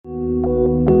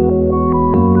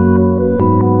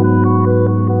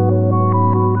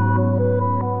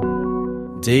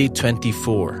Day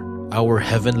 24, Our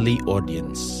Heavenly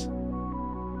Audience.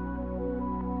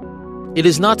 It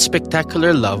is not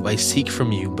spectacular love I seek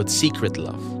from you, but secret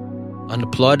love.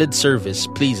 Unapplauded service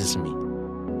pleases me.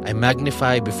 I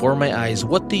magnify before my eyes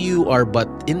what to you are but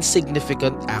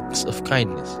insignificant acts of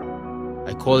kindness.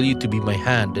 I call you to be my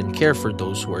hand and care for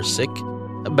those who are sick,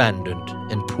 abandoned,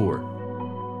 and poor.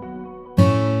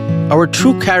 Our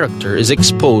true character is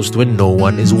exposed when no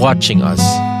one is watching us.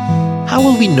 How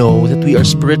will we know that we are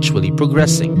spiritually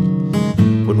progressing?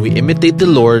 When we imitate the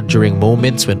Lord during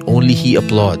moments when only He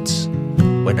applauds.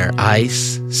 When our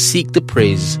eyes seek the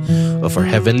praise of our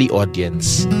heavenly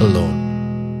audience alone.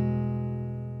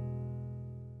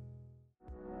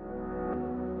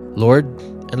 Lord,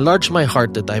 enlarge my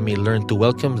heart that I may learn to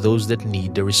welcome those that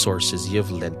need the resources you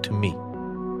have lent to me.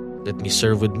 Let me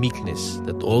serve with meekness,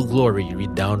 that all glory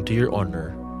redound to your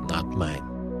honor, not mine.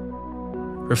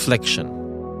 Reflection.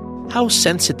 How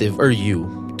sensitive are you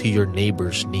to your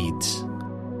neighbor's needs?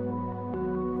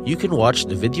 You can watch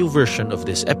the video version of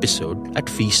this episode at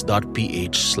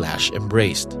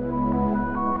feast.ph/embraced.